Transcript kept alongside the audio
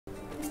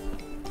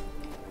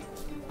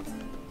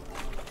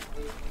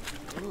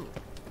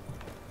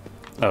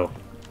Oh,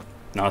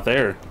 not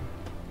there.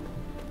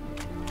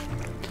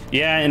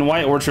 Yeah, in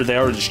White Orchard, they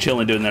are just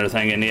chilling doing their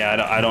thing, and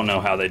yeah, I don't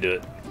know how they do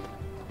it.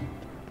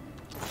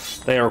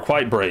 They are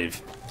quite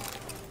brave.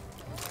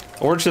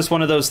 Or it's just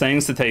one of those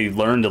things that they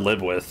learn to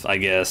live with, I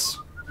guess.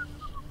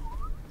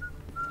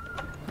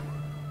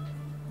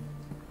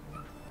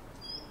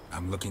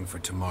 I'm looking for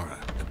Tamara,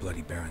 the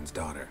Bloody Baron's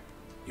daughter.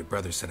 Your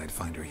brother said I'd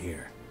find her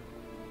here.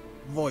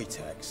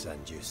 Wojtek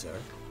sent you, sir.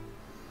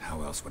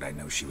 How else would I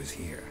know she was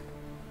here?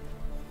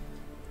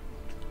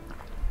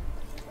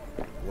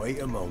 Wait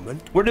a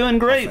moment. We're doing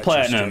great, I'll fetch you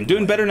Platinum. straight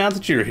Doing away. better now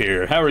that you're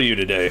here. How are you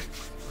today?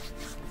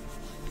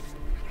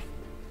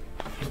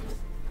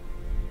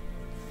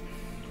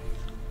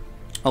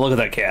 Oh, look at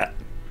that cat.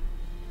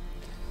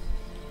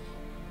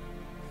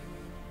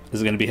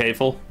 Is it going to be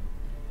hateful?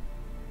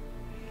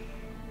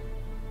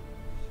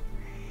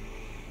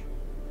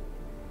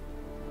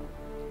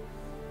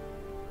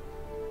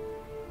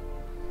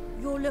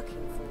 You're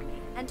looking for me,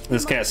 and who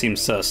This might cat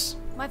seems sus.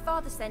 my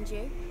father send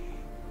you?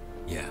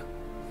 Yeah,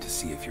 to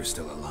see if you're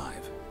still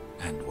alive.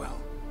 And well.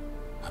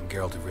 I'm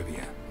Geralt of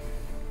Rivia.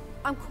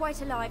 I'm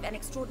quite alive and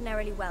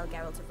extraordinarily well,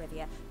 Geralt of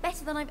Rivia.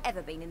 Better than I've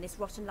ever been in this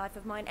rotten life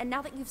of mine, and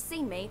now that you've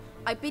seen me,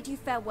 I bid you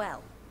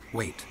farewell.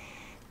 Wait.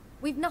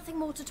 We've nothing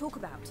more to talk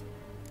about.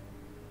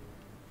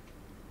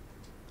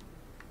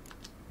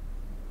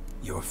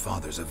 Your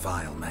father's a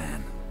vile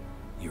man.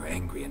 You're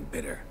angry and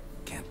bitter.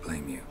 Can't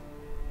blame you.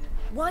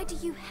 Why do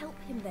you help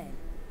him then?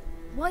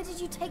 Why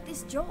did you take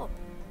this job?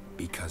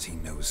 Because he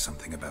knows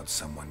something about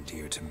someone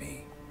dear to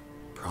me.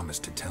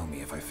 Promised to tell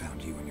me if I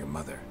found you and your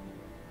mother.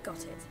 Got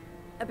it.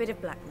 A bit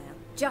of blackmail.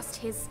 Just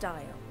his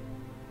style.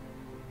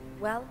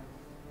 Well,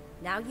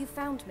 now you've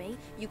found me,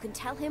 you can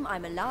tell him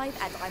I'm alive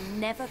and I'm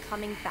never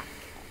coming back.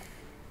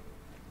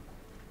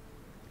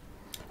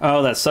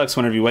 Oh, that sucks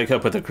whenever you wake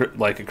up with a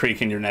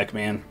creak in your neck,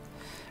 man.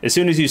 As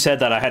soon as you said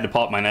that, I had to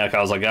pop my neck.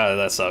 I was like, ah,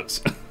 that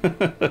sucks.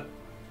 I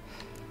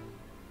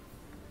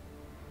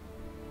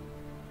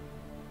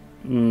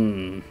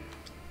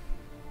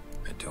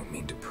don't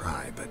mean to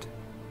pry, but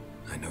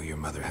I know your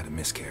mother had a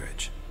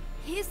miscarriage.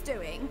 His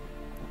doing?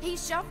 He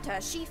shoved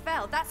her, she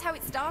fell, that's how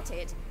it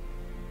started.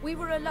 We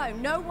were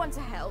alone, no one to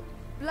help,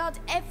 blood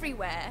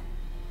everywhere.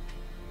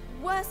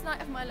 Worst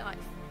night of my life.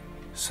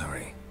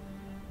 Sorry.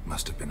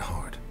 Must have been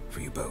hard for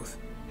you both.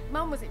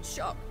 Mum was in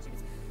shock. She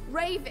was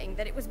raving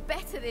that it was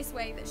better this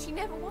way, that she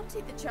never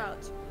wanted the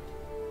child.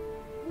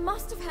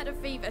 Must have had a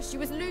fever, she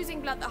was losing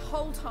blood the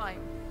whole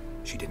time.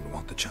 She didn't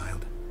want the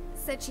child?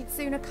 Said she'd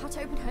sooner cut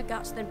open her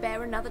gut than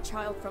bear another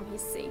child from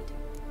his seed.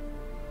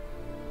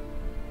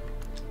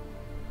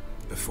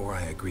 Before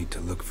I agreed to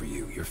look for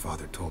you, your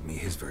father told me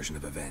his version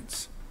of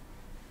events.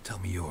 Tell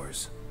me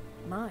yours.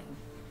 Mine?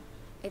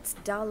 It's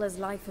dull as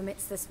life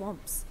amidst the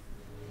swamps.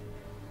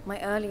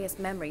 My earliest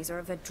memories are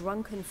of a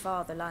drunken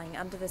father lying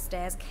under the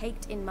stairs,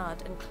 caked in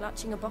mud and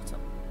clutching a bottle.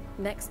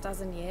 Next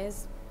dozen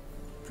years,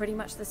 pretty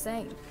much the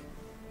same.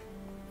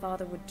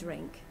 Father would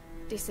drink,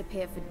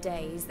 disappear for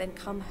days, then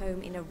come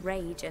home in a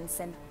rage and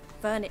send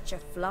furniture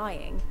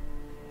flying.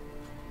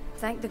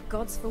 Thank the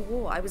gods for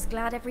war. I was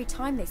glad every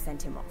time they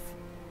sent him off.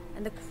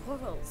 And the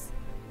quarrels.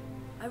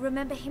 I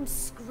remember him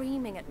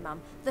screaming at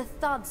Mum, the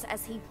thuds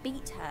as he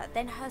beat her,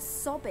 then her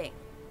sobbing.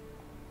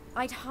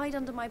 I'd hide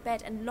under my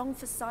bed and long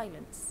for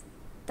silence.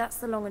 That's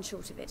the long and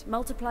short of it.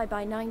 Multiply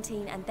by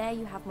 19 and there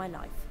you have my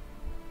life.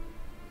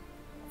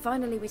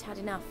 Finally we'd had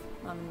enough,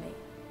 Mum and me.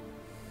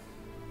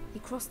 He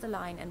crossed the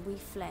line and we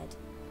fled.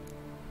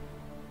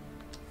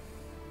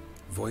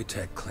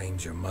 Wojtek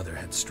claims your mother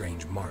had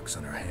strange marks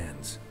on her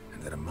hands,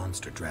 and that a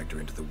monster dragged her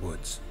into the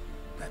woods.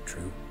 That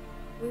true?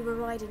 We were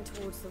riding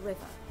towards the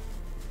river.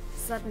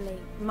 Suddenly,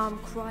 Mum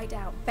cried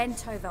out,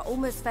 bent over,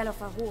 almost fell off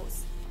her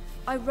horse.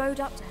 I rode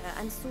up to her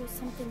and saw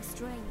something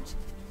strange.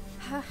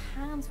 Her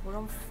hands were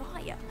on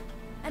fire.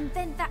 And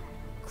then that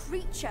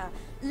creature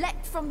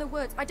leapt from the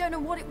woods. I don't know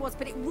what it was,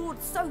 but it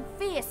roared so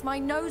fierce my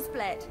nose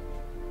bled.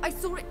 I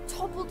saw it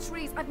topple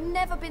trees. I've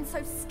never been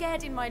so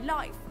scared in my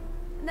life.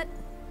 And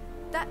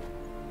that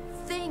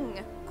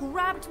thing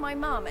grabbed my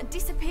mum and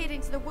disappeared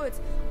into the woods.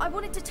 I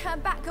wanted to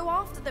turn back, go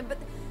after them, but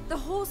the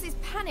horses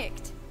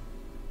panicked.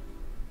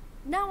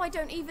 Now I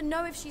don't even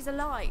know if she's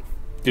alive.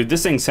 Dude,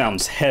 this thing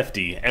sounds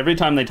hefty. Every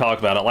time they talk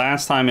about it,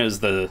 last time it was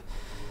the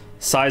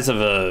size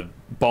of a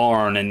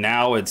barn, and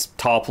now it's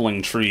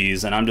toppling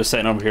trees, and I'm just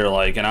sitting over here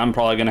like, and I'm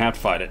probably gonna have to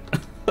fight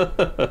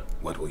it.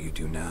 What will you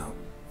do now?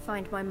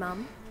 Find my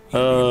mum? You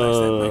realize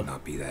that might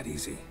not be that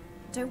easy.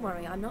 Don't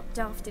worry, I'm not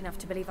daft enough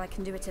to believe I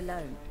can do it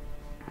alone.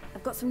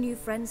 I've got some new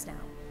friends now.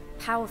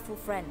 Powerful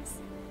friends.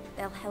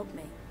 They'll help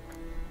me.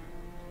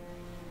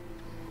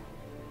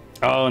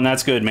 Oh, and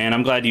that's good, man.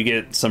 I'm glad you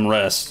get some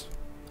rest.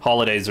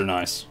 Holidays are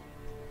nice.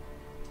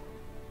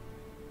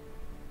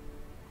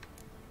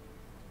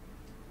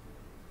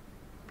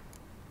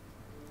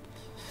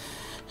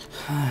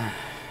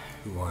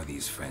 Who are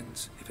these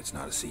friends, if it's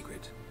not a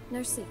secret?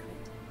 No secret.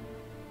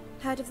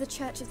 Heard of the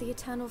Church of the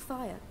Eternal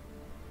Fire?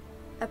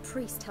 A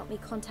priest helped me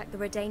contact the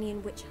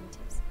Redanian witch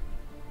hunters.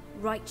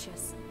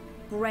 Righteous,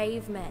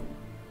 brave men.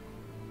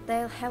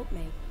 They'll help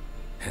me.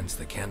 Hence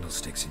the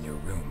candlesticks in your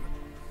room.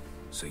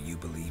 So you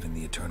believe in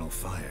the eternal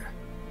fire.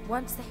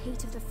 Once the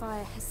heat of the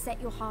fire has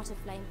set your heart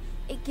aflame,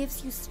 it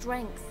gives you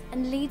strength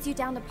and leads you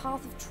down the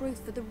path of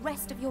truth for the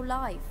rest of your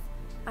life.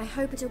 I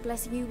hope it'll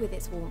bless you with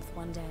its warmth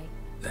one day.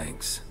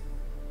 Thanks.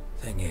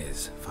 Thing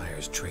is,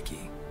 fire's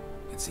tricky.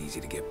 It's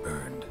easy to get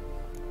burned.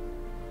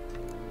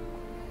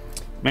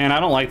 Man, I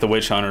don't like the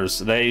witch hunters.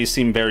 They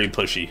seem very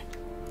pushy.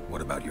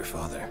 What about your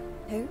father?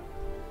 Who?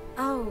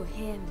 Oh,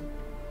 him.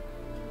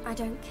 I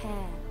don't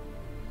care.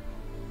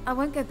 I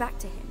won't go back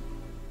to him.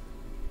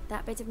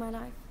 That bit of my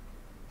life?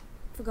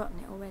 Forgotten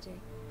it already.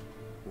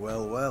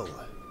 Well, well.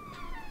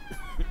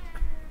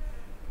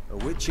 A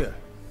witcher.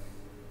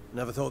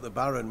 Never thought the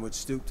Baron would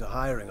stoop to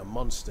hiring a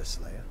monster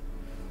slayer.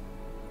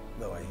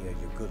 Though I hear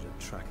you're good at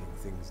tracking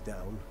things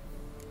down.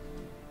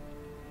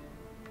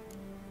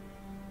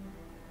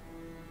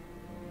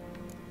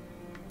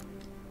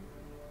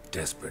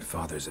 Desperate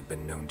fathers have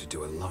been known to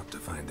do a lot to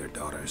find their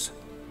daughters.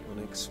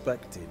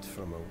 Unexpected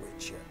from a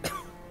witcher.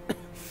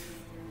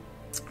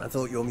 I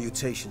thought your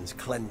mutations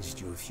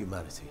cleansed you of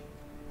humanity.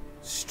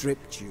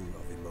 Stripped you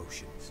of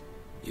emotions.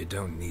 You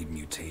don't need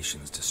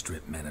mutations to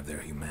strip men of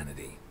their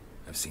humanity.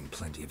 I've seen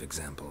plenty of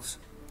examples.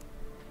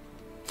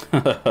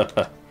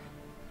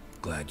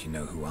 Glad you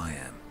know who I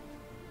am.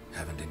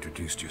 Haven't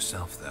introduced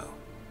yourself, though.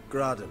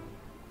 Graden,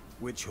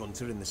 witch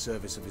hunter in the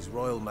service of His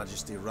Royal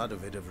Majesty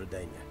Radovid of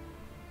Redania.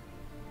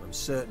 I'm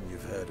certain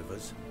you've heard of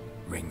us.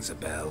 Rings a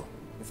bell.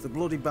 If the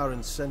Bloody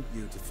Baron sent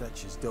you to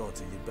fetch his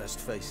daughter, you'd best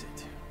face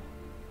it.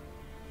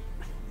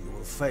 You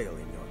will fail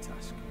in your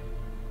task.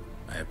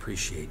 I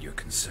appreciate your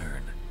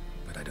concern,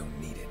 but I don't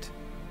need it.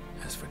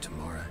 As for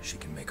Tamara, she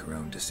can make her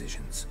own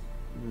decisions.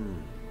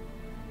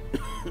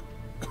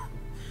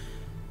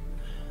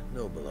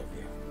 Noble of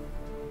you.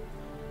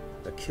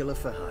 A killer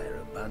for hire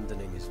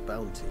abandoning his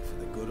bounty for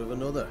the good of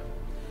another.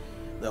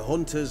 The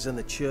Hunters and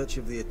the Church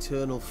of the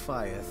Eternal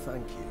Fire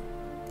thank you.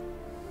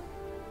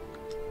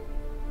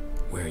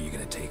 Where are you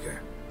gonna take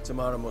her?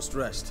 Tamara must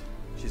rest.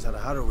 She's had a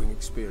harrowing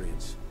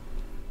experience.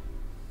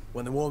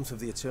 When the warmth of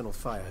the Eternal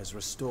Fire has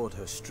restored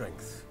her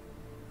strength,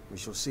 we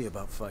shall see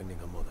about finding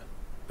her mother.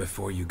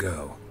 Before you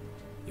go,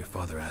 your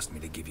father asked me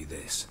to give you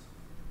this.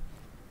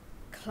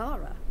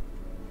 Clara?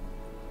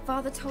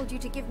 Father told you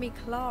to give me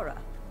Clara.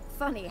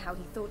 Funny how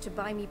he thought to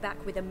buy me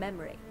back with a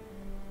memory.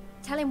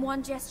 Tell him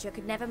one gesture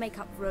could never make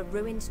up for a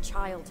ruined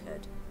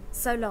childhood.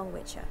 So long,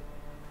 Witcher.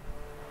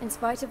 In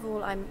spite of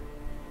all, I'm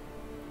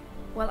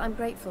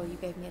grateful you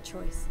gave me a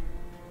choice.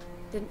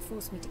 Didn't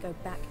force me to go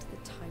back to the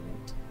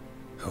tyrant.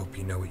 Hope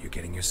you know what you're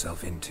getting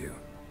yourself into.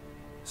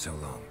 So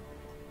long,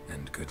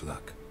 and good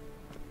luck.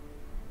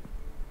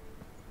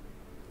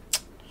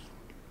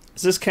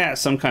 Is this cat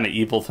some kind of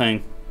evil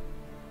thing?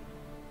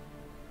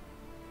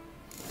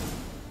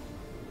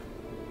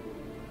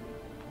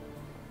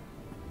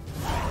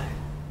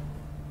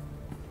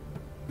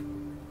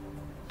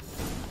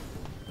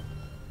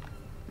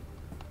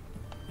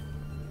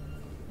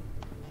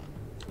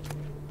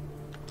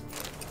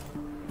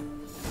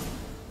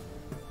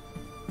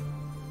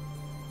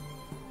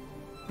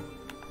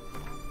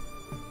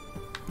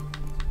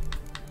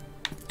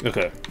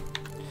 Okay.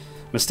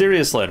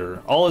 Mysterious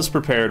letter. All is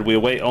prepared. We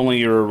await only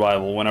your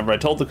arrival. Whenever I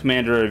told the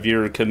commander of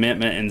your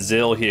commitment and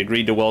zeal, he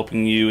agreed to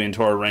welcome you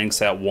into our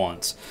ranks at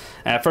once.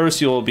 At first,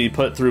 you will be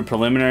put through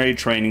preliminary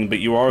training, but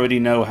you already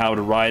know how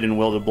to ride and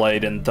wield a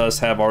blade, and thus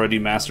have already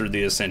mastered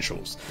the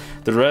essentials.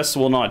 The rest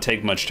will not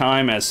take much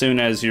time. As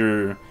soon as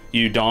you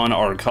don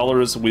our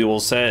colors, we will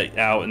set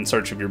out in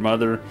search of your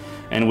mother,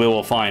 and we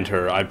will find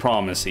her, I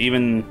promise,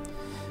 even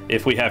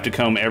if we have to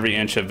comb every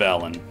inch of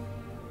Velen.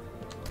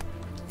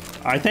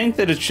 I think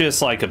that it's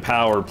just like a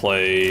power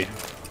play.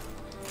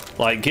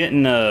 Like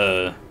getting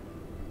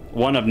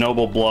one of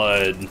noble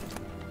blood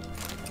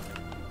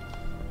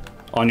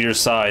on your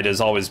side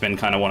has always been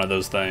kind of one of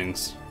those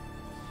things.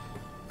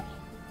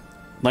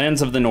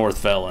 Lands of the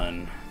North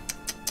Velen.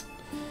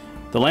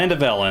 The land of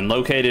Velen,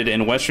 located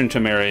in western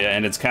Temeria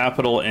and its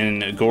capital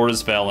in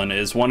Gorz Velen,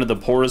 is one of the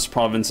poorest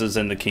provinces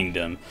in the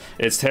kingdom.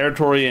 Its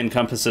territory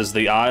encompasses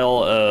the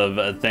Isle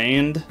of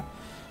Thaned,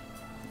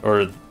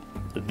 or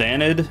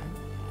Thanid,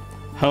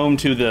 home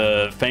to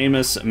the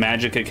famous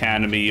Magic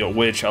Academy,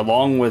 which,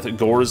 along with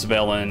Gorz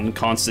Velen,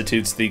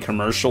 constitutes the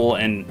commercial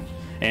and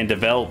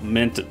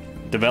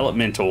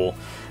developmental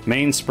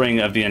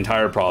mainspring of the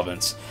entire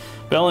province.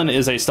 Velen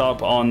is a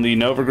stop on the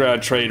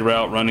Novigrad trade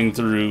route running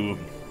through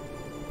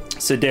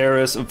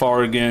Sidaris,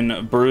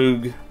 Vargan,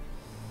 Brugge,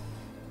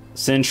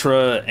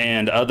 Sintra,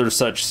 and other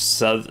such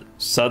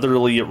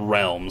southerly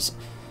realms.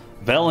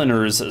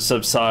 Veleners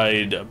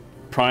subside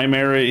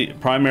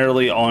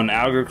primarily on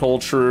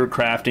agriculture,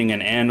 crafting,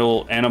 and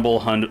animal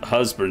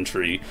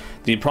husbandry.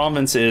 The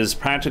province is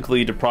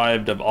practically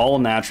deprived of all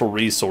natural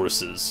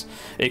resources.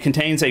 It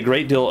contains a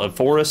great deal of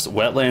forests,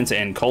 wetlands,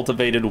 and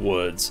cultivated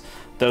woods,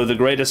 though the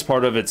greatest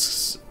part of it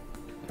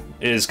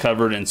is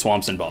covered in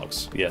swamps and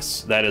bogs.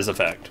 Yes, that is a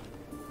fact.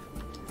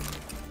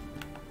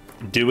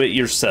 Do it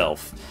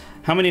yourself.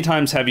 How many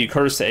times have you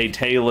cursed a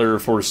tailor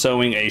for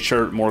sewing a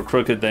shirt more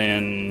crooked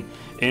than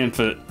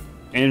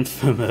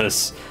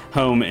infamous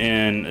home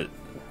in...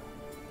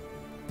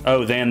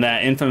 Oh, than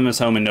that infamous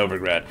home in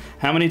Novigrad.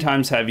 How many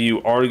times have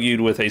you argued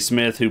with a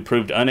smith who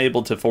proved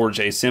unable to forge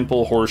a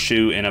simple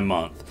horseshoe in a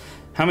month?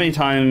 How many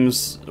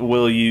times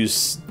will you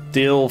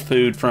steal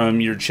food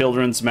from your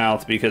children's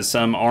mouth because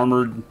some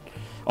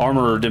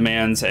armorer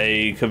demands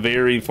a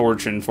Kaviri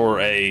fortune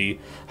for a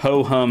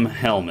ho-hum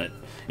helmet?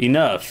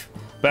 Enough.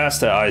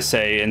 Basta, I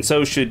say, and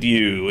so should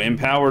you.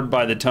 Empowered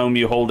by the tome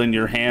you hold in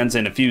your hands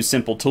and a few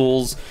simple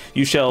tools,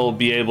 you shall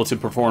be able to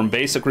perform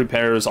basic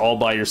repairs all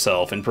by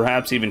yourself, and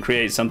perhaps even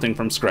create something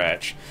from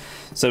scratch.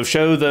 So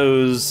show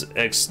those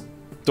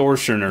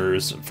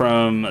extortioners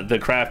from the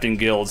crafting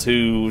guilds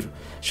who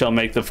shall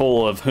make the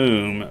fool of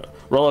whom.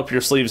 Roll up your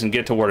sleeves and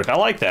get to work. I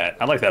like that.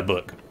 I like that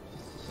book.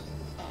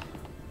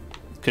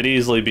 Could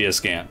easily be a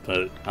scamp,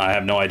 but I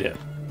have no idea.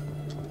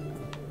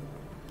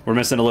 We're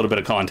missing a little bit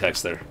of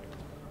context there.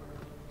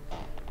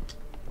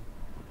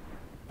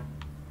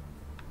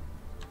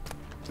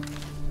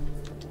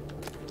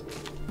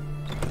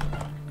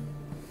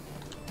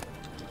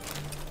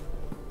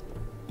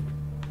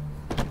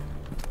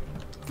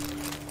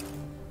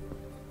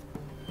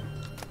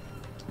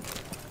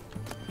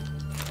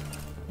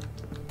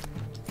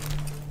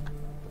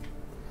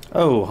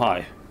 Oh,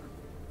 hi.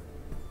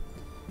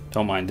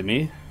 Don't mind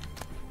me.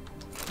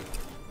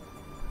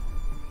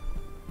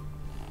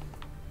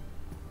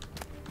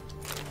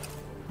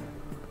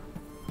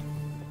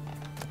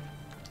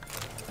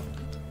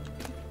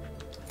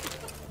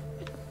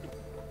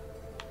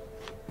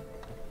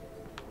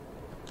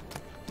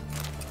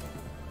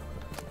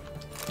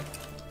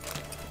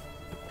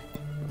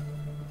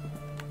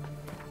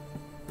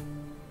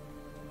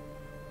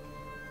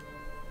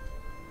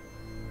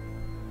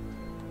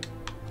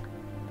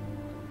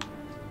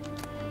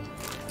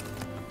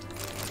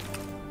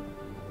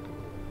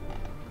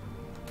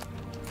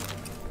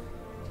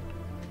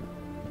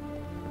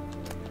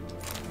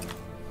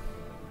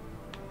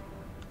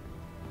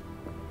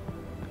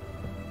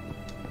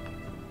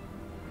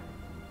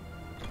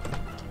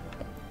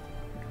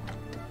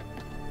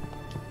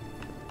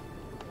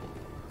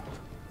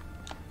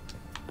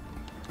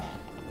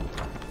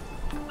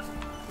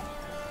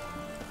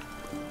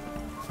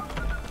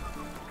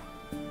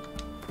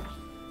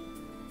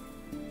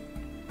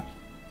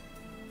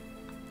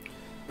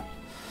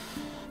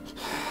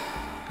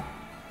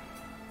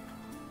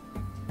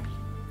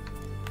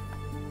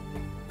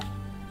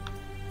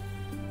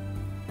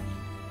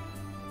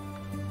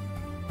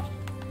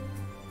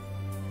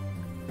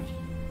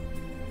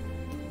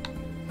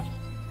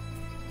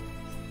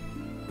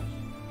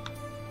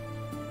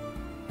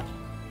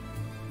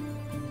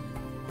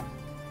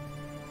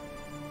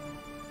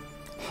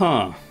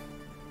 Huh.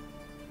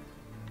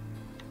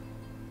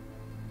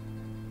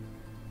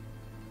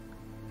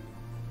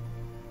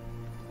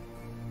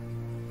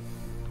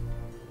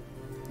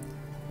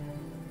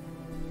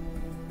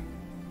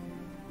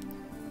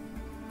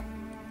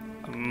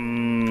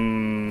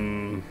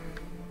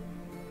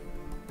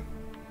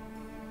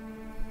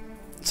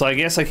 So I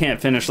guess I can't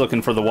finish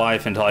looking for the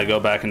wife until I go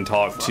back and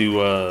talk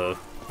to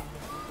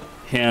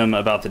him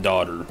about the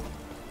daughter.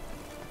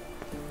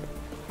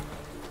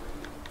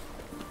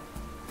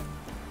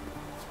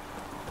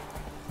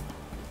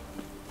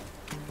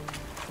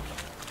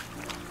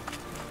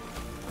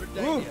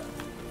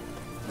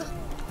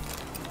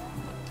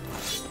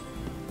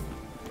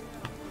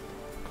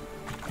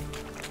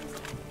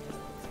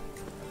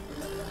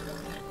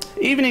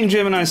 Evening,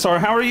 Gemini Star.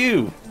 How are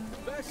you?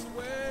 Best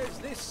wares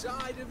this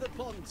side of the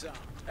Pontar.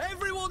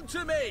 Everyone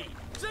to me!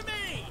 To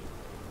me!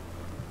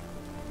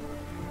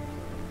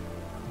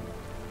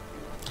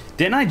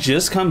 Didn't I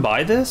just come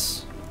by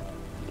this?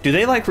 Do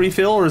they like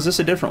refill, or is this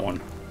a different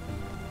one?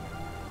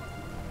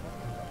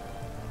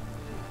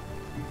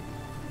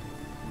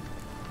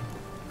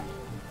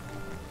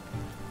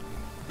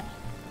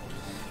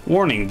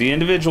 Warning, the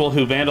individual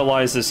who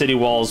vandalized the city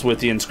walls with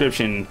the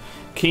inscription,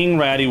 King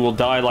Ratty will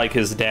die like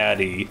his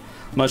daddy,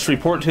 must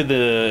report to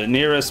the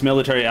nearest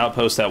military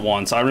outpost at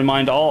once. I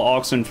remind all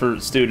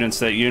Oxenford students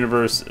that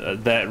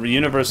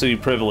university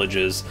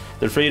privileges,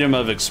 the freedom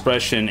of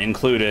expression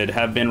included,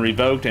 have been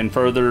revoked, and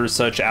further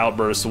such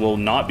outbursts will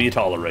not be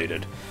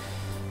tolerated.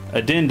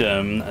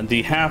 Addendum,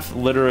 the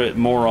half-literate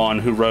moron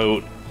who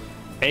wrote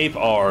ape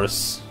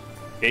arse,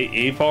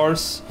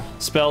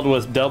 spelled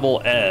with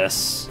double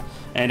S,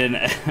 and an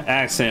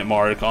accent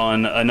mark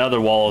on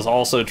another wall is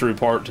also to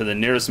report to the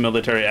nearest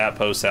military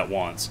outpost at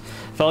once.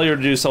 Failure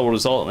to do so will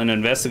result in an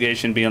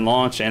investigation being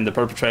launched and the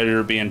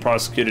perpetrator being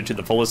prosecuted to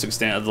the fullest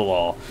extent of the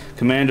law.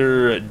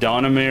 Commander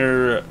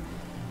Donimir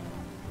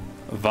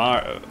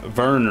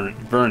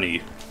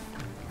Verney.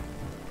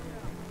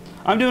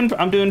 I'm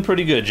doing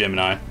pretty good,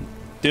 Gemini.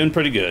 Doing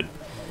pretty good.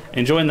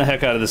 Enjoying the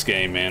heck out of this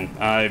game,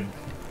 man.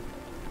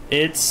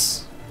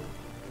 It's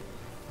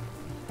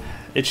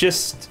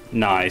just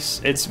nice.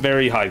 It's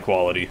very high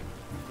quality.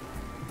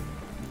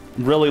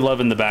 Really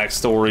loving the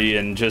backstory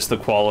and just the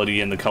quality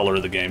and the color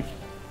of the game.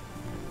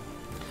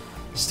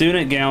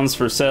 Student gowns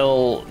for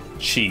sale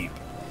cheap.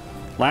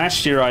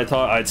 Last year, I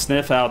thought I'd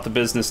sniff out the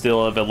business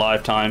deal of a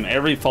lifetime.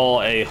 Every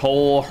fall, a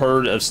whole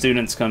herd of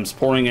students comes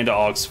pouring into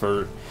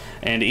Oxford,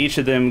 and each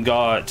of them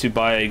got to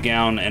buy a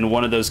gown and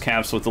one of those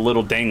caps with the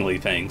little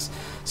dangly things.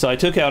 So I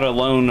took out a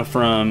loan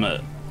from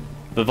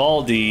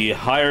Vivaldi,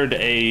 hired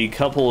a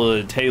couple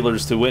of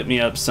tailors to whip me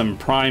up some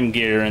prime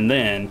gear, and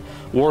then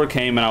war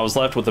came and I was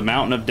left with a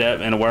mountain of debt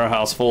and a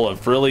warehouse full of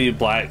frilly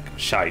black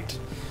shite.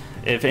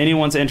 If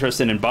anyone's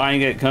interested in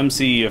buying it, come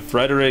see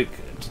Frederick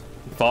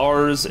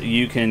Fars.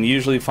 You can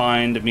usually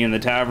find me in the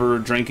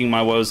tavern drinking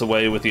my woes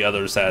away with the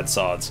other sad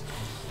sods.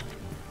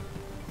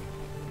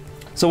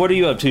 So what are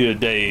you up to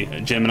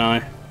today,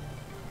 Gemini?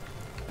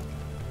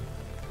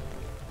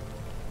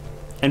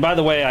 And by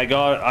the way, I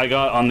got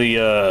on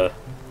the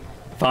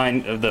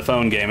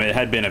phone game. It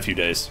had been a few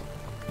days.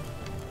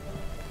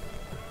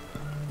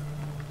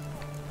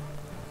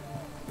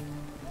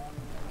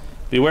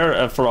 Beware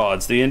of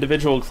frauds. The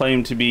individual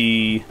claiming to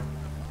be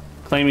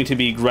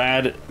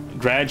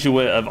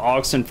graduate of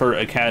Oxenford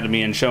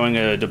Academy and showing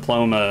a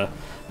diploma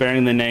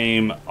bearing the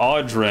name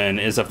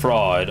Audrin is a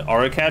fraud.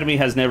 Our academy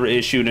has never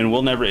issued and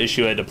will never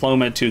issue a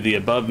diploma to the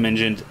above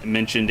mentioned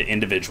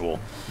individual.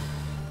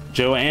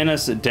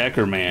 Johannes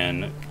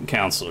Deckerman,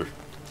 counselor.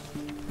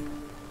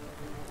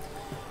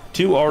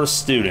 To our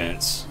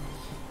students,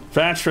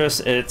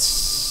 Fratris et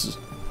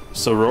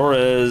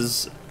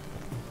sorores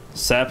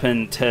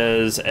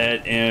sapentes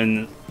et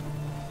in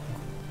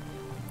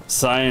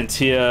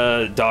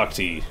scientia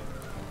docti.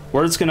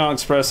 Words cannot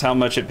express how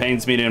much it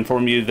pains me to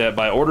inform you that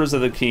by orders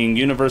of the king,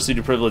 university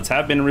privileges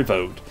have been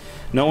revoked.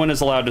 No one is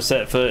allowed to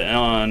set foot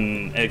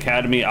on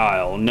Academy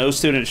Isle. No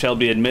student shall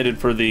be admitted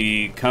for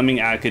the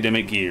coming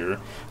academic year.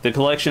 The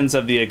collections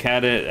of the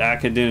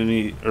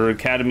Academy's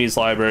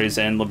libraries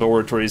and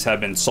laboratories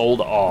have been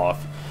sold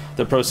off.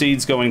 The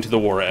proceeds going to the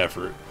war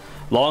effort.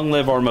 Long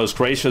live our most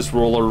gracious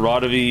ruler,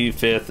 Radovid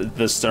V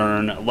the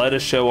Stern. Let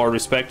us show our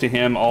respect to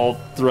him all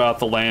throughout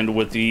the land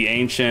with the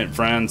ancient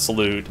Fran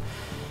salute.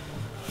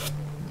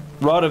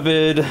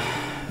 Radovid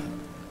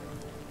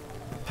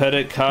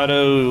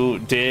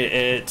Pedicado de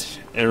et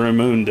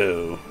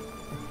Ermado.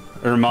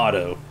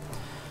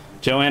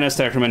 Johannes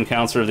Deckerman,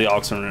 counselor of the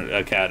Oxford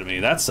Academy.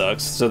 That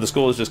sucks. So the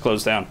school is just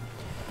closed down.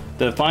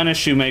 The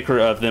finest shoemaker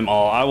of them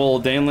all.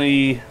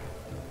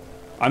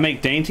 I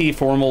make dainty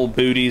formal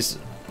booties,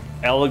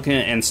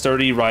 elegant and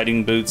sturdy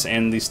riding boots,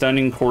 and the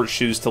stunning court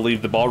shoes to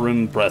leave the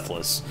ballroom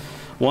breathless.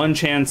 One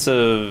change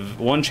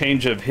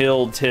of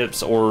heel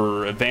tips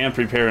or vamp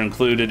repair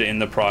included in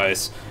the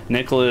price.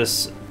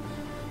 Nicholas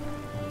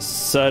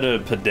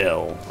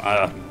Sudapadel.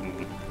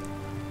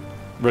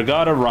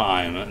 Regatta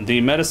rhyme.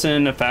 The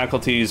medicine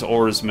faculty's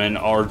oarsmen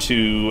are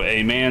to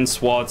a man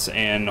swats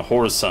and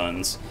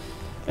whoresons.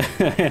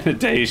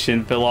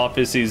 Annotation.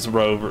 Philosophy's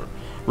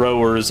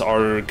rowers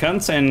are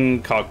cunts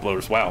and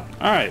cockblowers. Wow.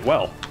 Alright,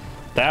 well.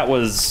 That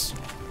was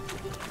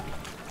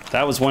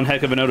one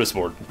heck of a notice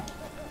board.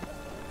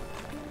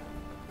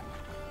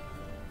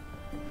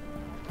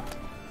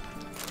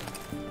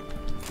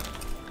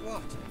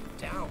 What?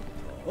 Down.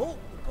 Oh,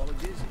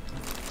 apologies.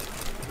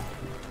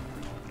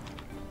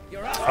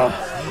 You're out.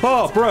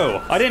 Oh,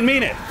 bro, I didn't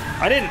mean it.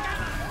 I didn't.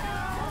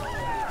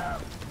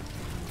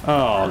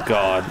 Oh,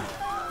 God.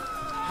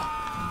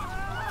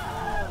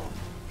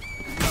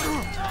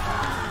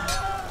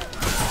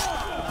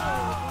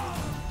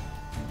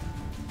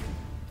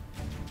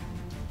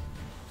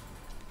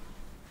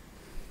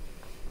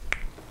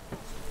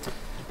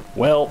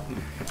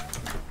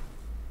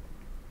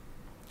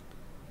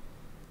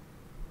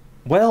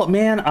 Well,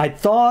 man, I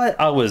thought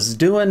I was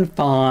doing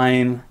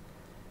fine,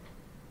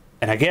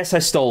 and I guess I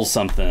stole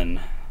something.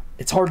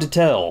 It's hard to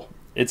tell.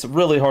 It's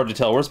really hard to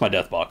tell. Where's my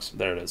death box?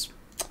 There it is.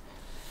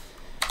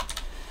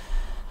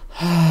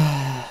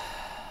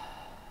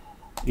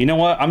 You know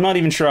what? I'm not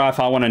even sure if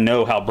I want to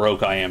know how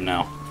broke I am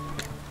now.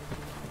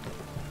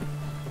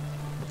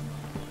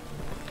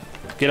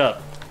 Get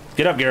up.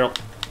 Get up, Geralt.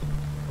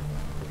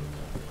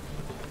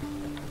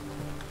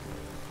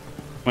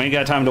 We ain't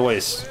got time to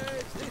waste.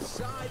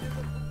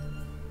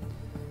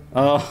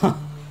 Oh.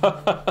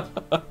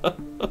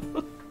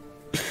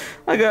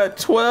 I got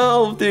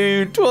 12,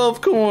 dude.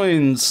 12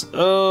 coins.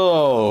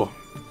 Oh.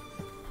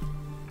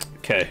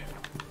 Okay.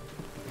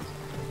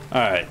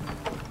 Alright.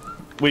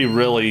 We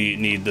really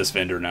need this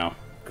vendor now.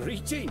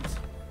 Greetings.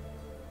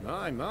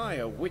 My,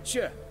 a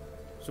witcher.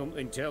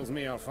 Something tells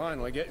me I'll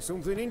finally get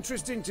something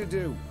interesting to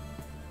do.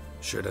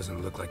 Sure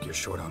doesn't look like you're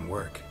short on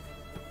work.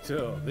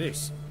 So,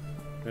 this.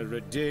 A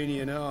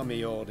Redanian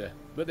army order.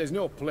 But there's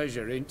no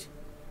pleasure in't.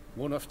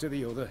 One after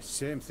the other,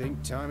 same thing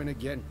time and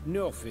again.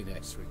 No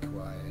finesse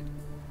required.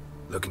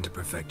 Looking to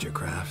perfect your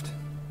craft?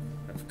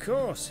 Of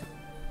course.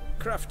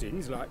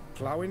 Crafting's like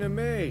ploughing a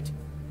maid.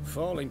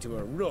 Fall into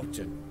a rut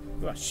and...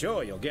 Well,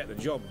 sure, you'll get the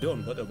job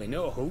done, but there'll be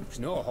no hoops,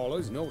 no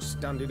hollers, no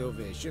standing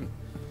ovation.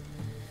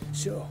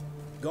 So,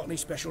 got any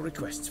special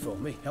requests for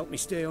me? Help me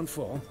stay on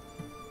form?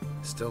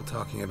 Still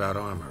talking about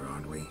armor,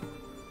 aren't we?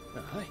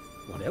 Aye.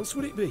 What else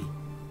would it be?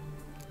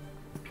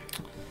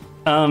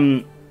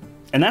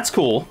 And that's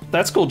cool.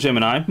 That's cool,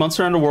 Gemini.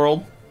 Monster Hunter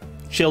World.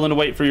 chilling to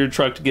wait for your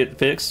truck to get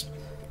fixed.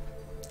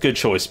 Good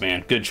choice,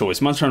 man. Good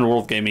choice. Monster Hunter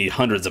World gave me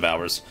hundreds of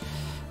hours.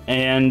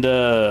 And,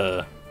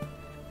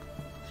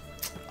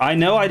 I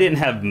know I didn't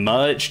have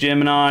much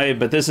Gemini,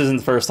 but this isn't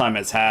the first time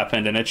it's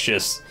happened, and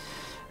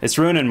it's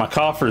ruining my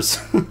coffers.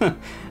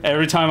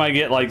 Every time I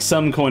get, like,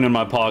 some coin in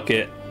my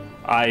pocket,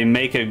 I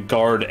make a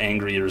guard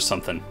angry or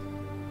something.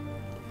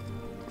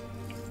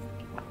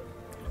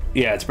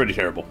 Yeah, it's pretty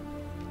terrible.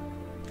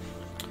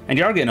 And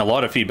you are getting a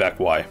lot of feedback.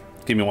 Why?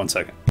 Give me 1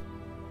 second.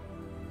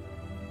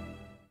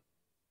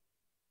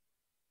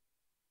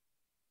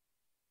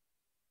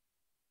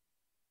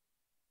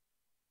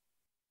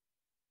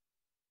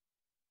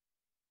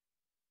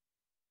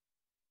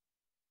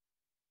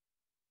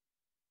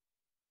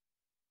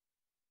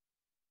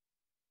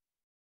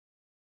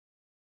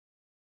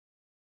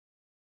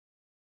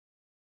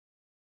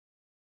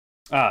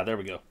 Ah, there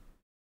we go.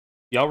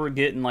 Y'all were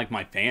getting, like,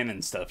 my fan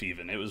and stuff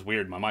even. It was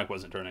weird. My mic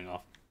wasn't turning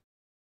off.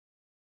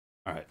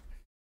 Alright.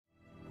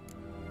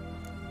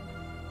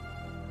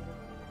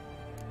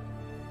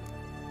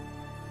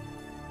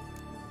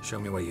 Show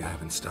me what you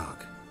have in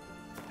stock.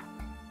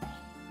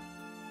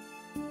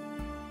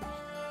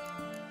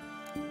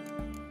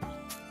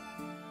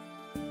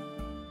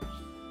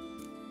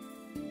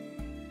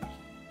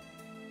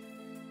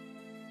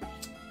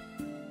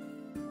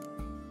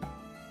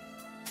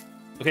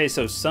 Okay,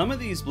 so some of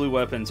these blue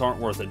weapons aren't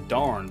worth a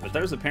darn, but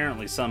there's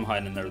apparently some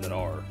hiding in there that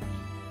are.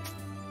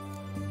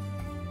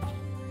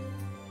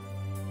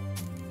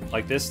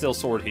 Like this steel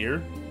sword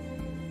here.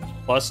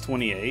 Plus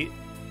 28.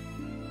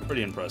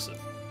 Pretty impressive.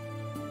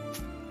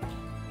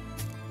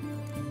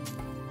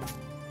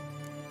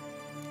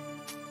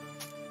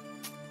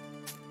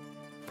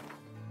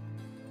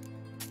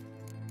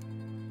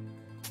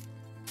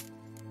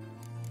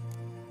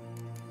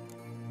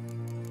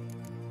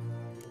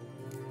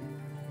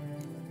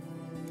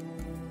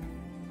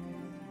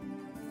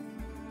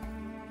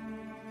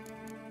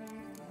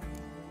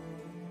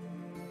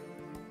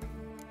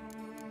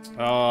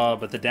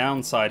 But the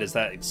downside is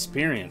that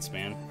experience,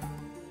 man.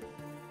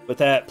 But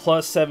that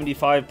plus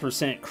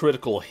 75%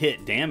 critical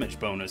hit damage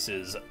bonus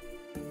is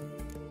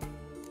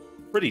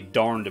pretty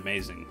darned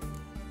amazing.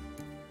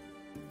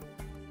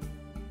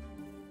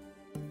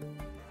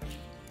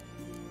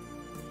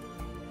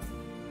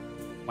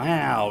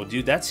 Wow,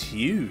 dude, that's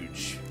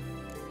huge.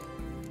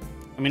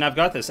 I mean, I've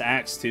got this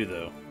axe too,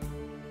 though.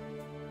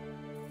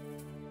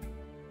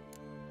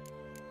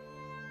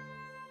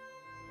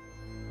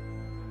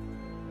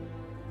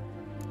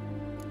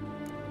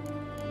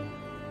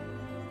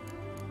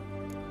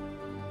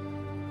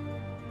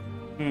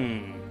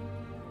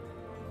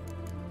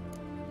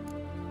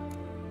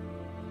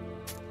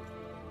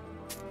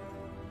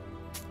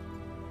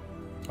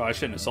 Oh, I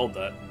shouldn't have sold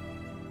that.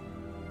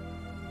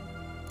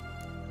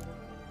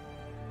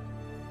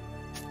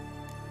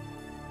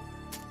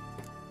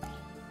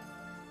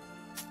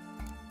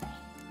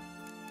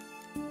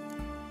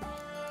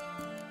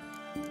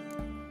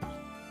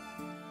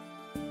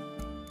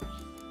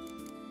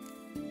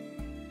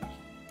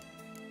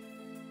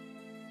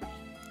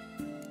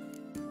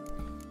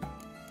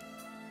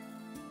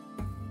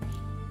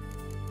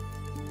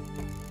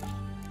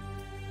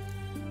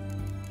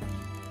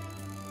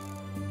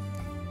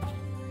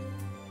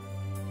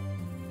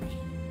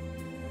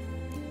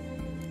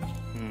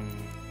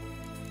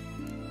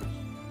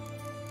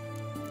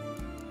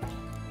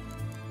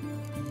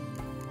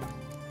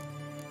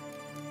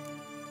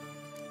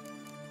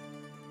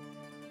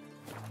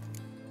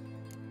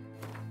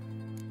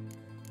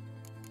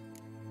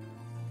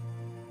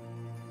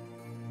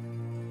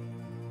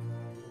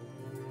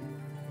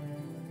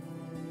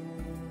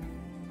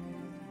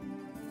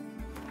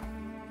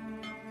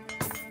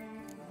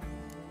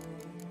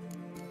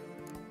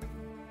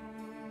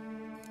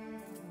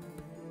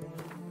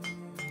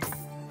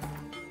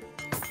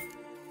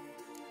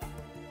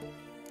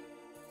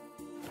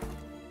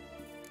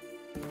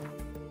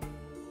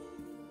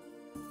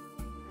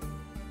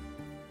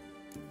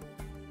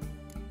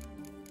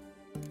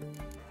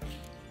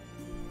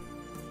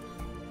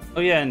 Oh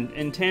yeah, and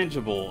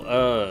Intangible,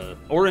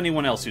 or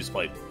anyone else who's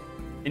played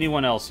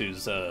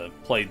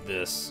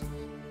this,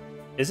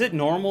 is it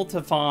normal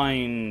to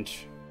find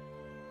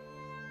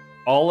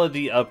all of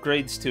the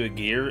upgrades to a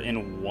gear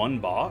in one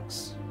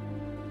box?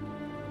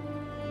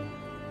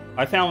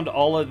 I found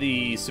all of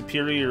the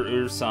Superior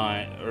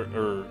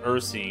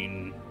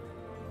Ursine,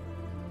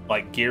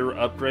 like, gear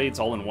upgrades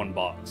all in one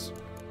box.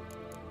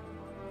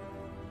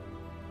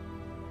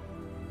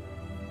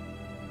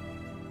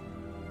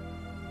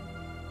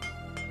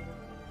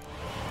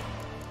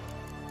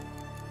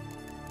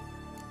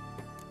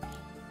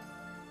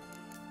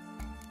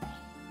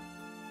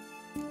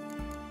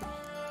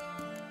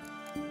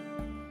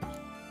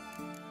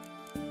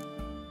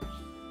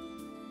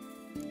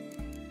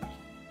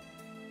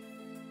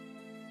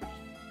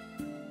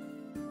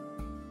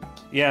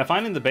 Yeah,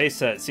 finding the base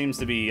set seems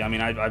to be. I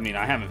mean, I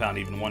haven't found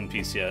even one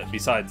piece yet.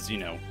 Besides, you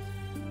know,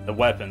 the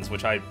weapons,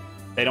 which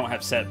they don't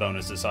have set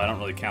bonuses, so I don't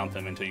really count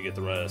them until you get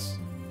the rest.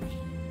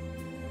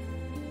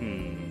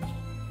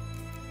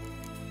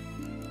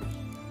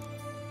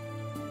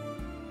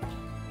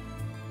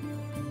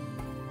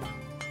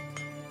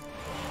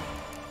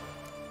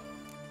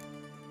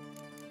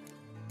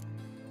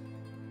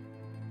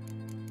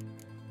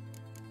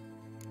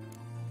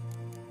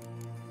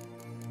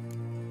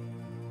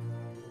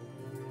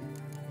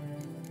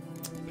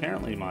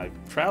 apparently my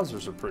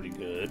trousers are pretty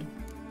good.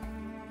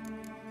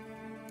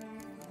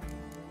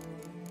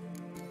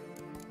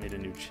 Made a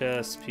new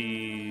chest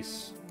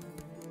piece.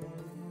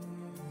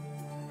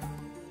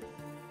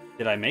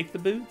 Did I make the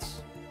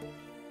boots?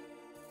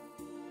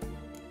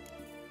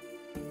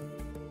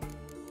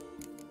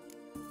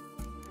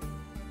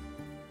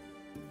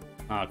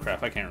 Oh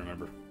crap, I can't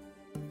remember.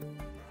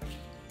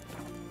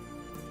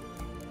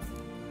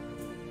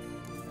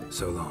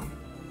 So long.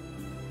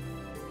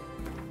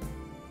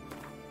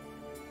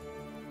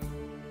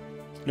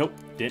 Nope,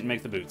 didn't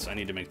make the boots. I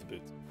need to make the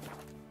boots.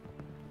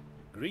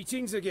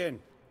 Greetings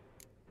again.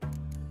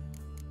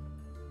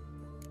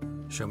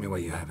 Show me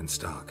what you have in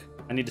stock.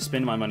 I need to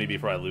spend my money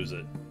before I lose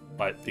it,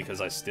 because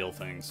I steal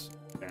things,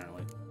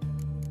 apparently.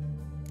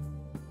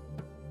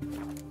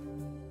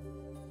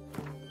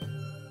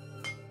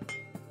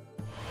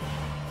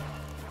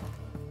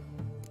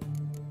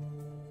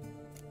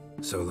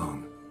 So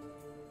long.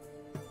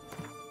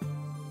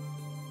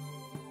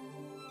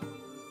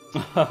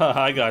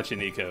 I got you,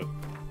 Nico.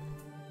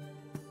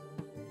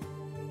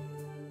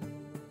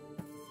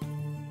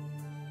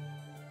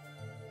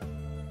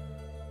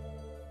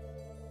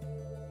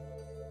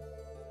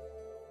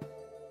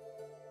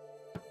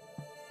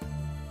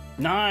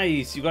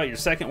 Nice! You got your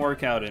second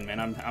workout in, man.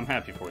 I'm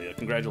happy for you.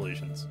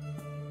 Congratulations.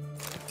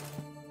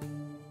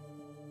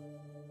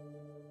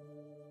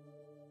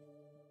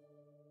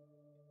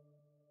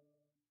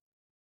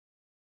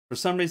 For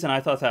some reason, I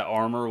thought that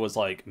armor was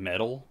like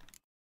metal.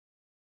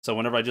 So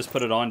whenever I just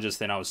put it on just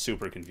then, I was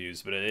super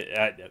confused. But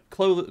at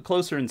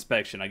closer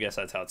inspection, I guess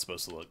that's how it's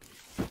supposed to look.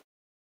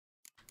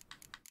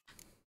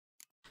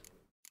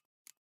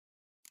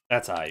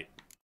 That's aight.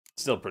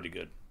 Still pretty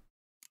good.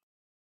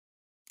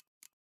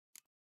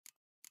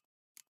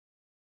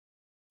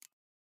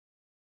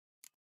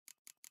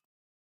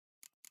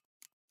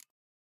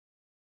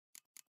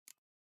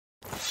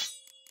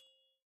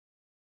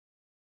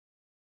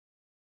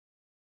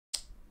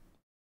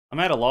 I'm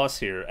at a loss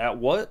here. At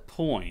what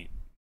point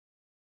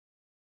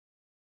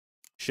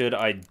should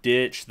I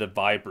ditch the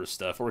Viper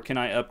stuff, or can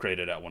I upgrade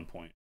it at one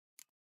point?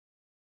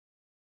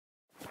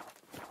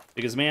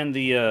 Because, man,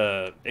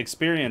 the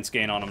experience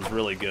gain on them is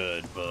really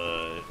good,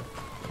 but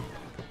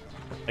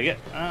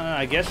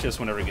I guess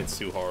just whenever it gets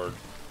too hard.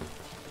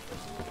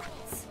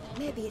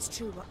 Maybe it's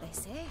true what they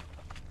say.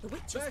 The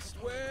witches.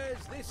 Best wares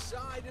this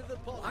side of the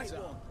pond. Right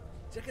one.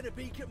 Taking a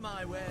peek at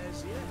my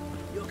wares,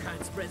 yeah? Your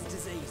kind spreads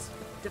disease,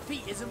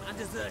 defeatism and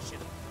desertion.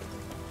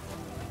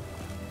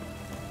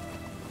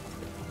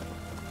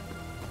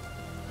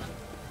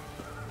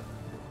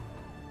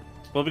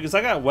 Well, because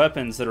I got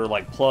weapons that are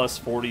like plus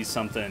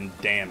 40-something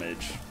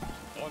damage.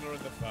 Honor in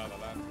the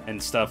fatherland.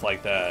 And stuff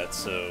like that,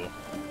 so...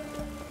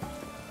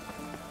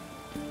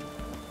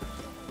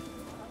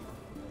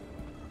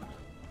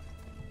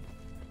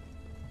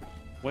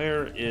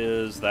 Where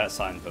is that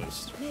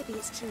signpost? Maybe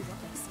it's true what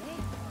they say.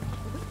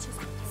 The witches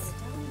have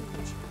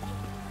carried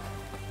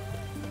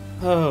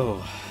down.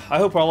 Oh, I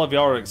hope all of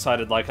y'all are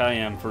excited like I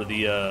am for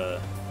the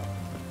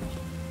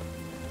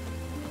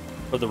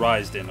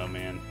Rise demo,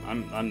 man.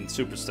 I'm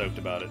super stoked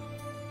about it.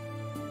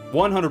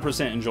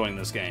 100% enjoying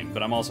this game,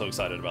 but I'm also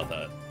excited about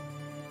that.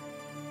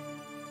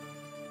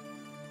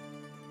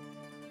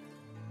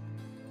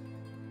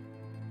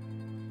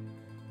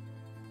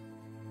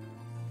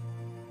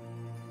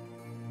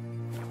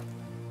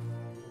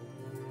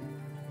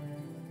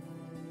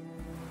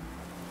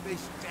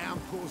 This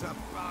downpour's a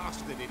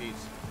bastard, it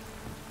is.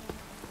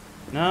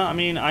 No, I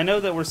mean, I know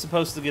that we're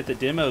supposed to get the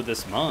demo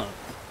this month.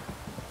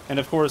 And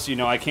of course, you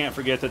know, I can't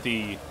forget that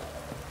the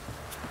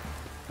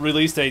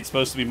release date's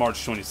supposed to be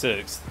March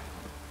 26th.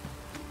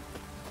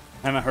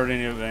 I haven't heard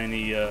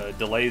any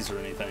delays or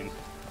anything.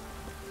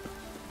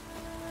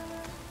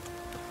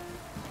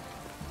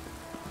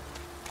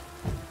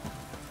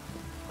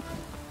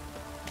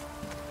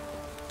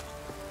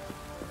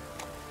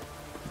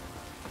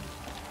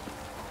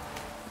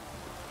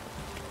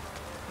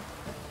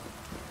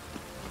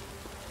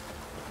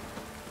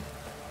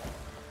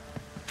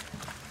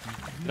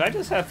 Did I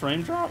just have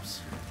frame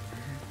drops?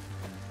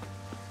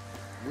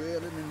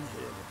 Wailing in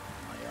here,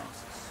 my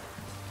asses.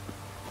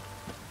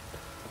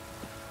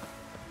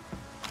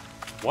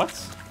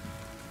 What?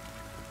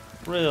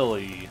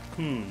 Really?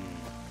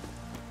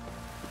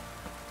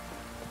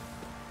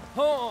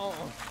 Oh!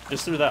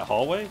 Just through that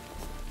hallway?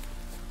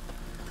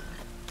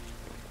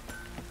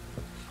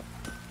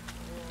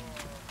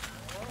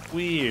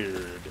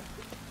 Weird.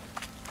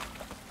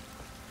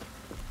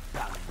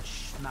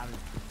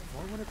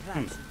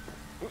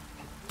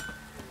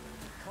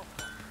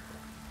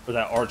 Or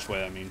that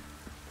archway, I mean.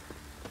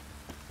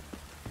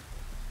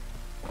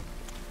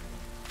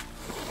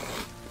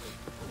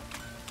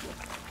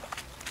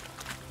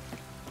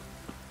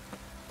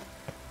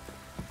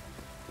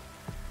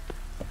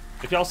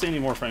 If y'all see any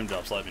more frame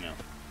drops, let me know.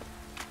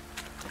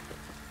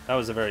 That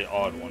was a very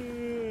odd one,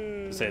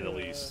 to say the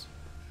least.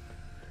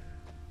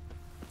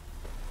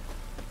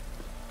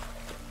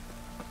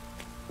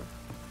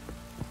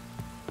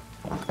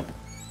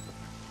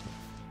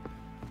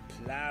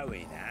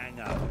 Plowing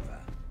hangover.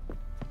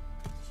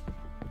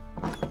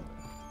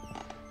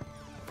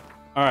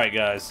 Alright,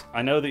 guys.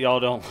 I know that y'all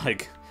don't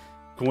like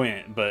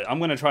Gwent, but I'm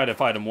gonna try to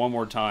fight him one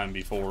more time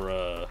before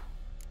I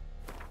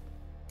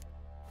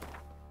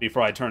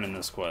turn in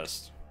this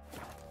quest.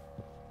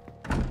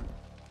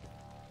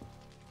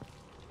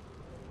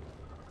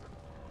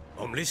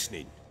 I'm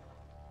listening.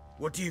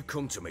 What do you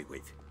come to me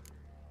with?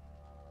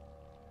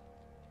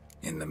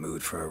 In the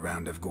mood for a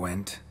round of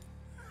Gwent?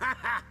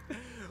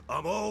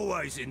 I'm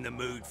always in the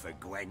mood for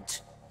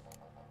Gwent.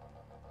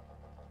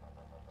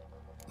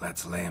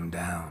 Let's lay him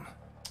down.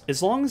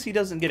 As long as he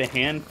doesn't get a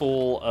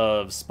handful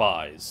of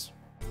spies,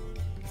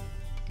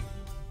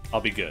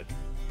 I'll be good.